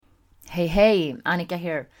Hey, Annika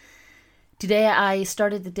here. Today I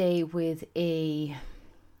started the day with a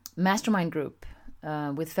mastermind group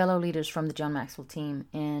with fellow leaders from the John Maxwell team,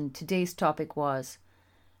 and today's topic was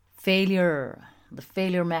failure, the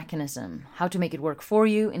failure mechanism, how to make it work for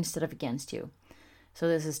you instead of against you. So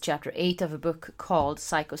this is chapter 8 of a book called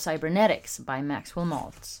Psycho-Cybernetics by Maxwell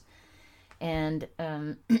Maltz. And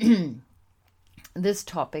this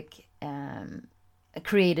topic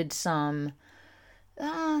created some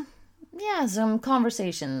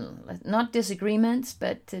conversation, not disagreements,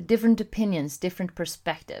 but different opinions, different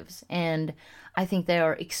perspectives. And I think they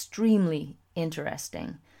are extremely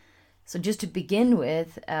interesting. So just to begin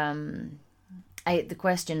with, the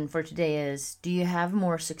question for today is, do you have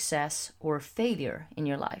more success or failure in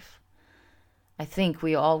your life? I think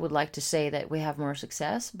we all would like to say that we have more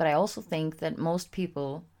success, but I also think that most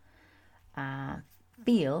people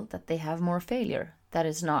feel that they have more failure. That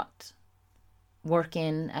is not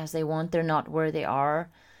working as they want. They're not where they are.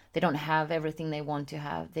 They don't have everything they want to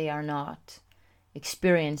have. They are not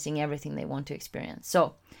experiencing everything they want to experience.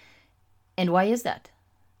 So, and why is that?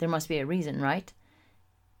 There must be a reason, right?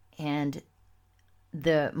 And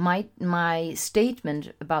my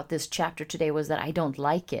statement about this chapter today was that I don't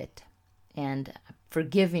like it. And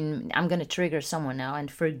I'm going to trigger someone now, and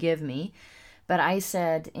forgive me. But I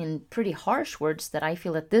said in pretty harsh words that I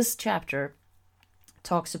feel that this chapter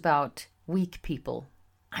talks about weak people.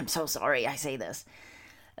 I'm so sorry I say this.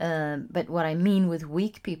 But what I mean with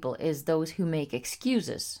weak people is those who make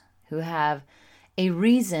excuses, who have a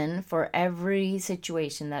reason for every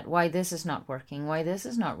situation, that why this is not working, why this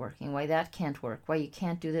is not working, why that can't work, why you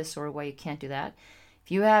can't do this or why you can't do that.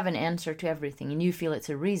 If you have an answer to everything and you feel it's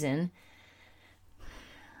a reason,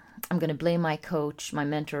 I'm going to blame my coach, my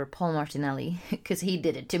mentor, Paul Martinelli, because he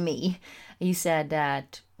did it to me. He said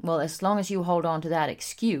that, well, as long as you hold on to that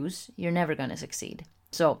excuse, you're never going to succeed.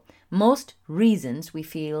 So most reasons we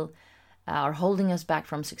feel are holding us back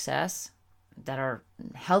from success, that are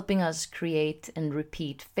helping us create and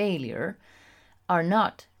repeat failure, are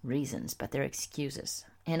not reasons, but they're excuses.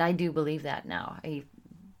 And I do believe that now. I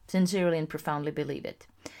sincerely and profoundly believe it.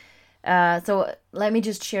 So let me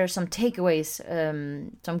just share some takeaways,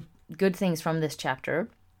 some good things from this chapter.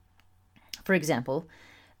 For example,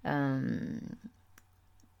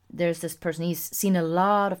 there's this person, he's seen a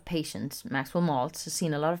lot of patients, Maxwell Maltz has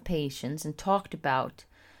seen a lot of patients and talked about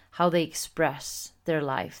how they express their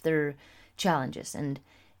life, their challenges. And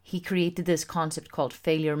he created this concept called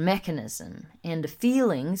failure mechanism. And the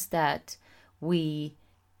feelings that we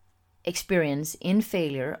experience in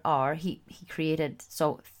failure are, he created,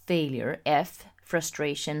 so failure, F,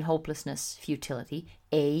 frustration, hopelessness, futility,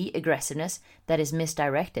 A, aggressiveness, that is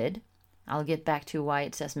misdirected. I'll get back to why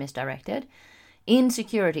it says misdirected.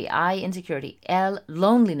 Insecurity, I, insecurity, L,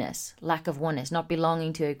 loneliness, lack of oneness, not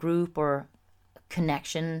belonging to a group or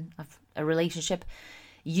connection of a relationship.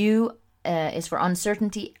 U is for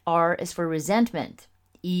uncertainty, R is for resentment,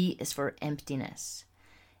 E is for emptiness.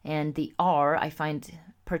 And the R I find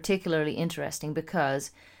particularly interesting because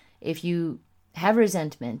if you have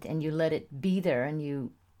resentment and you let it be there and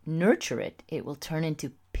you nurture it, it will turn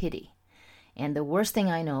into pity. And the worst thing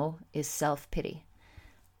I know is self-pity.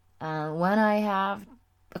 When I have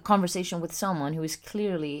a conversation with someone who is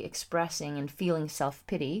clearly expressing and feeling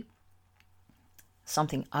self-pity,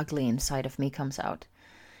 something ugly inside of me comes out.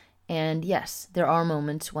 And yes, there are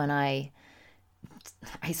moments when I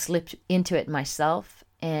slipped into it myself,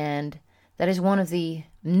 and that is one of the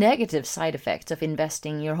negative side effects of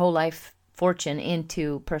investing your whole life fortune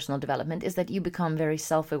into personal development, is that you become very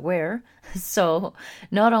self-aware. So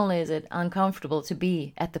not only is it uncomfortable to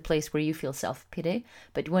be at the place where you feel self-pity,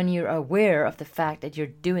 but when you're aware of the fact that you're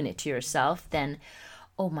doing it to yourself, then,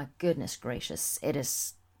 oh my goodness gracious, it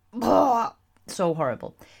is so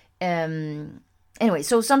horrible. Anyway,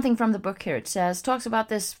 so something from the book here, it says, talks about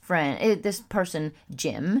this person,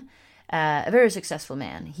 Jim, a very successful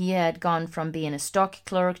man. He had gone from being a stock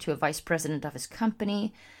clerk to a vice president of his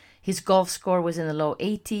company. His golf score was in the low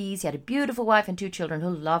 80s. He had a beautiful wife and 2 children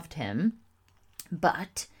who loved him.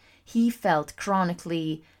 But he felt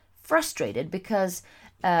chronically frustrated because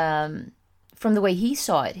from the way he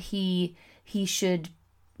saw it, he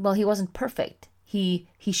wasn't perfect. He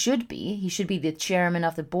should be the chairman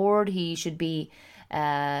of the board. He should be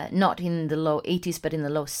not in the low 80s, but in the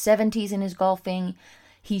low 70s in his golfing.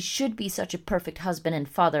 He should be such a perfect husband and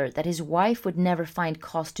father that his wife would never find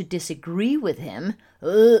cause to disagree with him,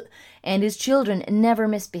 and his children never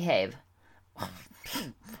misbehave.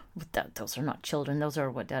 Those are not children. Those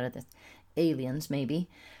are the aliens, maybe.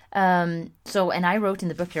 And I wrote in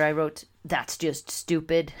the book here, that's just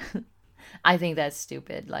stupid. I think that's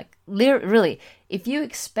stupid. Like, really, if you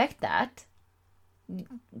expect that,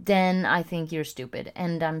 then I think you're stupid.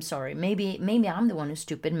 And I'm sorry. Maybe I'm the one who's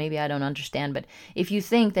stupid. Maybe I don't understand. But if you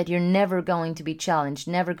think that you're never going to be challenged,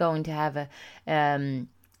 never going to have a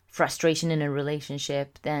frustration in a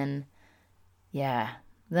relationship, then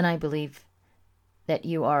then I believe that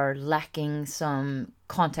you are lacking some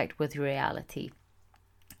contact with reality.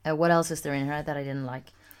 What else is there in here that I didn't like?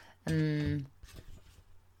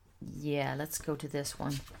 Let's go to this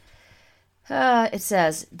one. It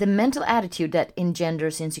says, the mental attitude that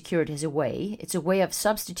engenders insecurity is a way. It's a way of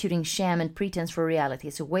substituting sham and pretense for reality.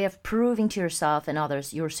 It's a way of proving to yourself and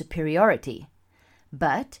others your superiority.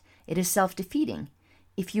 But it is self-defeating.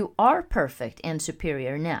 If you are perfect and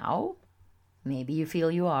superior now, maybe you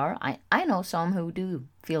feel you are. I know some who do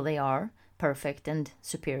feel they are perfect and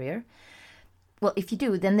superior. Well, if you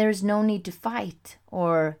do, then there's no need to fight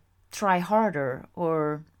or try harder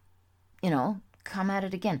or, come at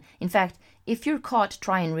it again. In fact, if you're caught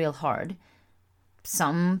trying real hard,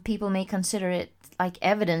 some people may consider it like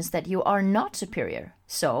evidence that you are not superior.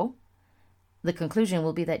 So the conclusion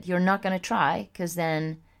will be that you're not going to try, because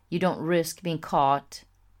then you don't risk being caught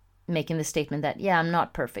making the statement that, I'm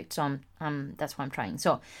not perfect, so that's why I'm trying.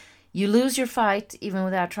 So you lose your fight even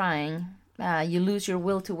without trying. You lose your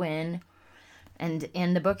will to win. And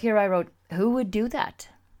in the book here I wrote, who would do that?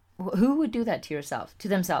 Who would do that to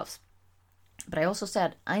themselves? But I also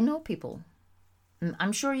said, I know people.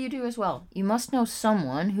 I'm sure you do as well. You must know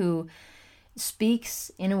someone who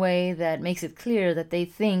speaks in a way that makes it clear that they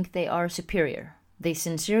think they are superior. They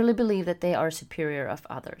sincerely believe that they are superior of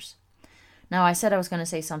others. Now, I said I was going to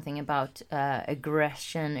say something about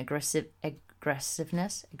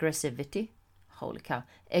aggressivity. Holy cow.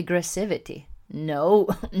 Aggressivity. No.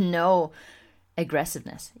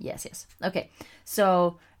 Aggressiveness. Yes. Okay,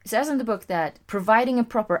 so it says in the book that providing a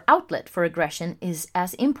proper outlet for aggression is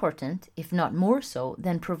as important, if not more so,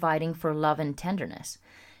 than providing for love and tenderness.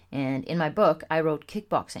 And in my book, I wrote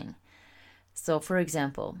kickboxing. So, for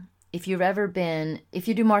example, if you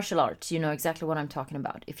do martial arts, you know exactly what I'm talking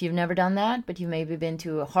about. If you've never done that, but you've maybe been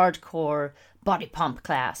to a hardcore body pump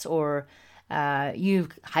class, or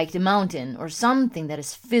you've hiked a mountain, or something that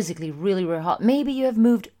is physically really, really hard. Maybe you've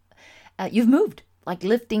moved, like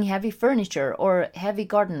lifting heavy furniture or heavy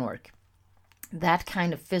garden work. That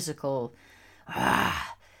kind of physical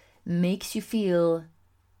makes you feel,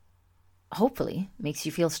 hopefully, makes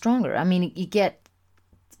you feel stronger. I mean, you get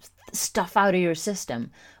stuff out of your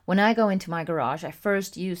system. When I go into my garage, I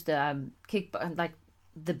first use the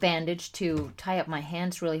the bandage to tie up my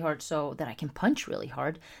hands really hard so that I can punch really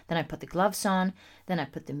hard. Then I put the gloves on, then I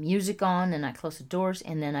put the music on, and I close the doors,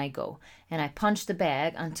 and then I go. And I punch the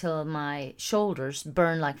bag until my shoulders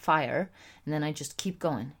burn like fire, and then I just keep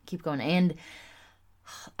going. And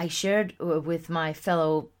I shared with my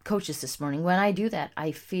fellow coaches this morning, when I do that,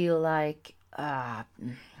 I feel like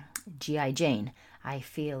G.I. Jane. I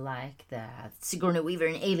feel like the Sigourney Weaver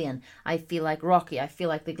in Alien. I feel like Rocky. I feel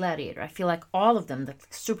like the Gladiator. I feel like all of them, the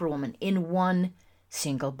Superwoman, in one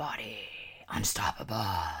single body. Unstoppable.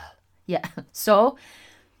 Yeah. So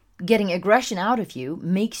getting aggression out of you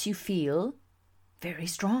makes you feel very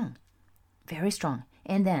strong. Very strong.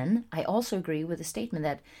 And then I also agree with the statement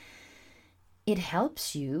that it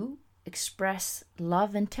helps you express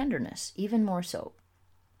love and tenderness, even more so,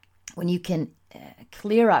 when you can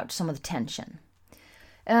clear out some of the tension.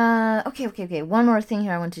 Okay. One more thing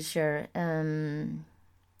here I want to share.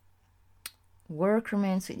 Work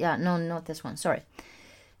remains... Yeah, no, not this one. Sorry.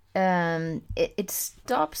 It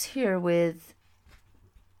stops here with...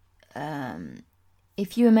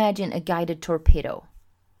 if you imagine a guided torpedo,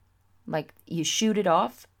 like you shoot it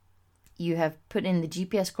off, you have put in the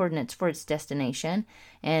GPS coordinates for its destination,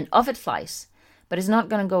 and off it flies. But it's not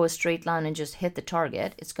going to go a straight line and just hit the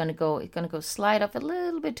target. It's going to go slide off a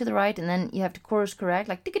little bit to the right, and then you have to course correct,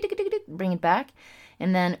 like tick, bring it back.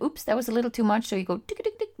 And then, oops, that was a little too much, so you go tick,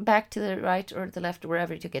 back to the right or the left, or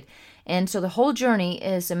wherever you took it. And so the whole journey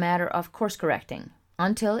is a matter of course correcting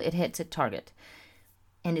until it hits a target.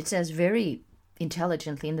 And it says very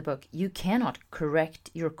intelligently in the book, you cannot correct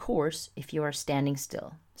your course if you are standing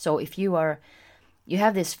still. So if you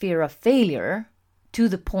have this fear of failure to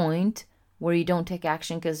the point where you don't take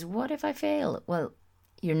action, because what if I fail? Well,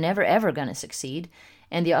 you're never ever going to succeed.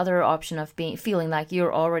 And the other option of feeling like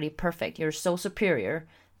you're already perfect, you're so superior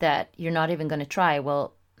that you're not even going to try,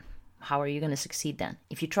 well, how are you going to succeed then?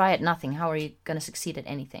 If you try at nothing, how are you going to succeed at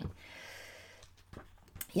anything?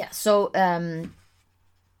 Yeah, so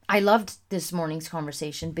I loved this morning's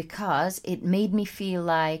conversation because it made me feel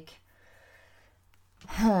like,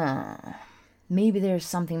 maybe there's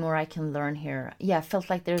something more I can learn here. Yeah, I felt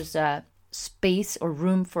like there's space or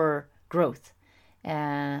room for growth.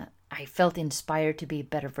 I felt inspired to be a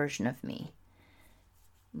better version of me.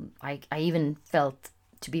 I even felt,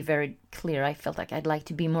 to be very clear, I felt like I'd like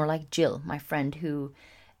to be more like Jill, my friend who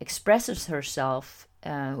expresses herself.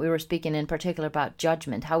 We were speaking in particular about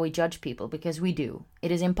judgment, how we judge people, because we do.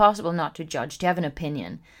 It is impossible not to judge, to have an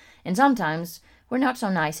opinion. And sometimes we're not so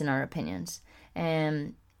nice in our opinions.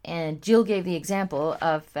 And Jill gave the example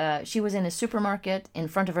of she was in a supermarket. In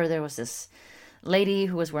front of her there was this lady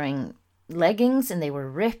who was wearing leggings, and they were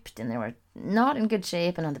ripped and they were not in good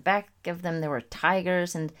shape, and on the back of them there were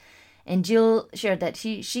tigers, and Jill shared that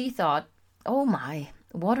she thought, oh my,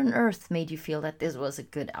 what on earth made you feel that this was a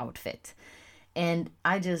good outfit? And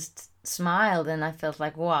I just smiled, and I felt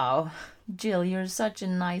like, wow, Jill, you're such a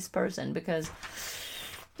nice person, because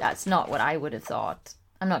that's not what I would have thought.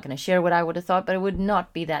 I'm not going to share what I would have thought, but it would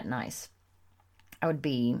not be that nice. I would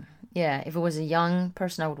be, if it was a young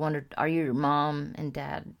person, I would wonder, are your mom and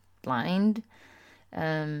dad blind?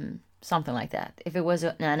 Something like that. If it was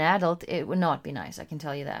an adult, it would not be nice, I can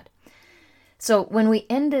tell you that. So when we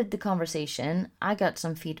ended the conversation, I got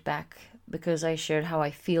some feedback because I shared how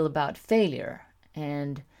I feel about failure.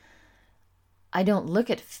 And I don't look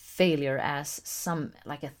at failure as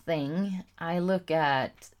like a thing. I look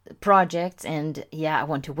at projects and I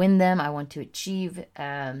want to win them. I want to achieve,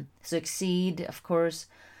 succeed, of course.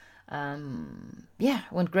 I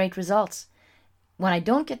want great results. When I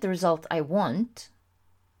don't get the result I want,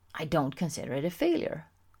 I don't consider it a failure.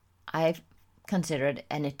 I consider it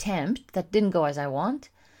an attempt that didn't go as I want.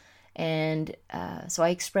 And so I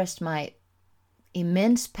expressed my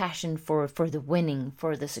immense passion for the winning,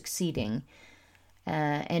 for the succeeding.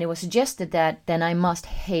 And it was suggested that then I must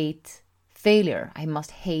hate failure. I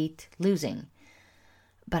must hate losing.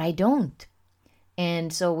 But I don't.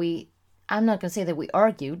 And so I'm not going to say that we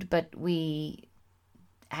argued, but we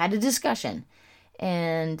had a discussion.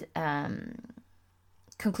 And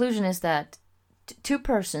conclusion is that two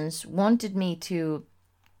persons wanted me to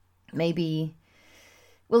maybe,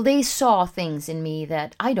 they saw things in me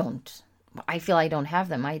that I don't. I feel I don't have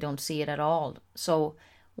them. I don't see it at all. So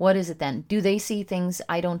what is it then? Do they see things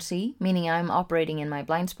I don't see, meaning I'm operating in my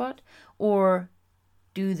blind spot? Or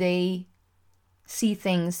do they see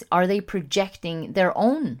things, are they projecting their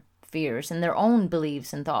own fears and their own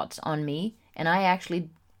beliefs and thoughts on me, and I actually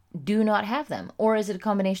do not have them? Or is it a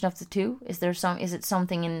combination of the two? Is it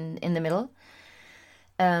something in the middle?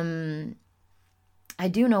 I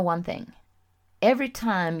do know one thing. Every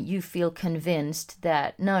time you feel convinced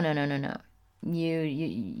that no,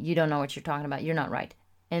 you don't know what you're talking about, you're not right,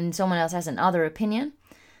 and someone else has another opinion,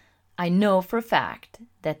 I know for a fact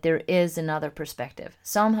that there is another perspective.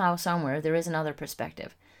 Somehow, somewhere, there is another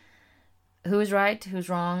perspective. Who's right? Who's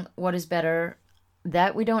wrong? What is better?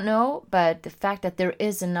 That we don't know, but the fact that there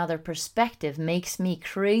is another perspective makes me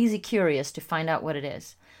crazy curious to find out what it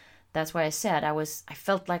is. That's why I said I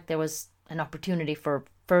felt like there was an opportunity for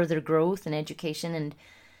further growth and education, and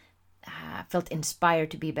I felt inspired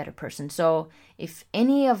to be a better person. So if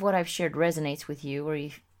any of what I've shared resonates with you, or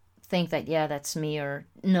you think that, that's me, or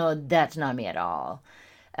no, that's not me at all,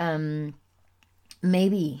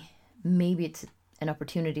 maybe it's an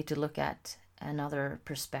opportunity to look at another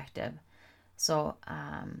perspective. So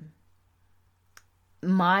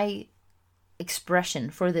my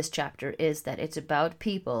expression for this chapter is that it's about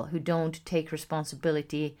people who don't take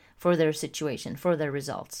responsibility for their situation, for their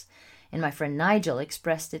results. And my friend Nigel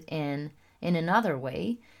expressed it in another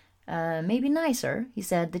way, maybe nicer. He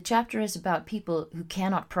said the chapter is about people who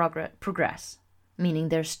cannot progress, meaning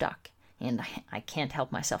they're stuck. And I can't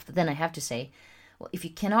help myself, but then I have to say, well, if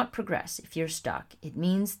you cannot progress, if you're stuck, it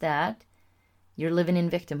means that you're living in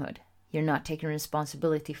victimhood. You're not taking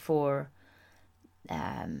responsibility for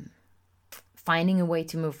finding a way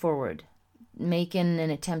to move forward, making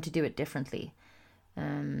an attempt to do it differently.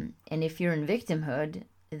 And if you're in victimhood,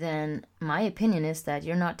 then my opinion is that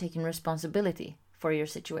you're not taking responsibility for your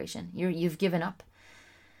situation. You've given up.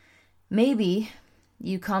 Maybe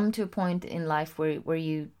you come to a point in life where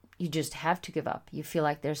you just have to give up. You feel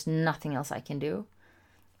like there's nothing else I can do.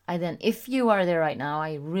 If you are there right now,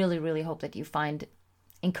 I really, really hope that you find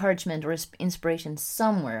encouragement or inspiration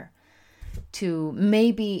somewhere to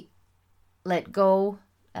maybe let go,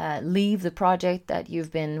 leave the project that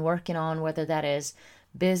you've been working on, whether that is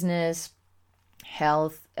business,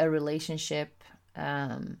 health, a relationship.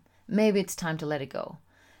 Maybe it's time to let it go.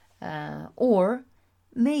 Or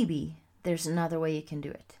maybe there's another way you can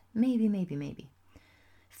do it. Maybe.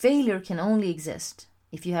 Failure can only exist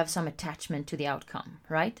if you have some attachment to the outcome,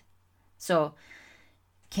 right? So,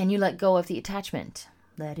 can you let go of the attachment?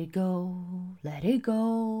 Let it go, let it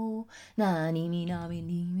go. Na ni mi na mi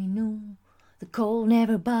ni mi no. The cold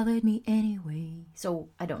never bothered me anyway. So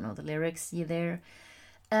I don't know the lyrics. You there?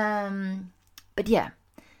 But yeah,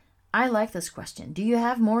 I like this question. Do you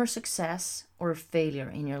have more success or failure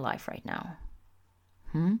in your life right now?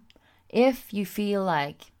 If you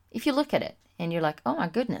look at it and you're like, oh my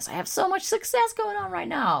goodness, I have so much success going on right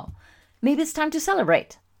now, maybe it's time to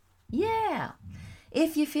celebrate. Yeah.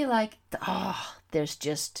 If you feel like,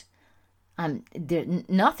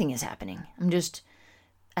 nothing is happening. I'm just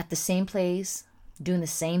at the same place, doing the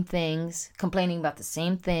same things, complaining about the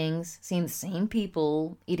same things, seeing the same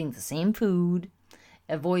people, eating the same food,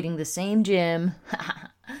 avoiding the same gym.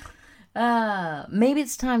 Maybe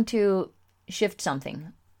it's time to shift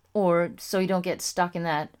something, or so you don't get stuck in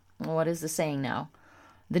that, what is the saying now?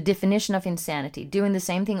 The definition of insanity, doing the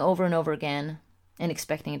same thing over and over again and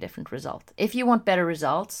expecting a different result. If you want better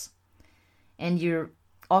results and you're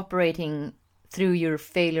operating through your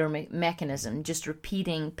failure mechanism, just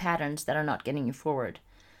repeating patterns that are not getting you forward,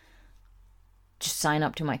 just sign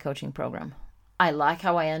up to my coaching program. I like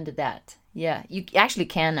how I ended that. Yeah, you actually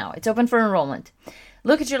can now. It's open for enrollment.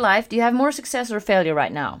 Look at your life. Do you have more success or failure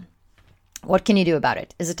right now? What can you do about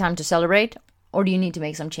it? Is it time to celebrate, or do you need to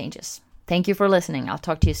make some changes? Thank you for listening. I'll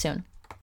talk to you soon.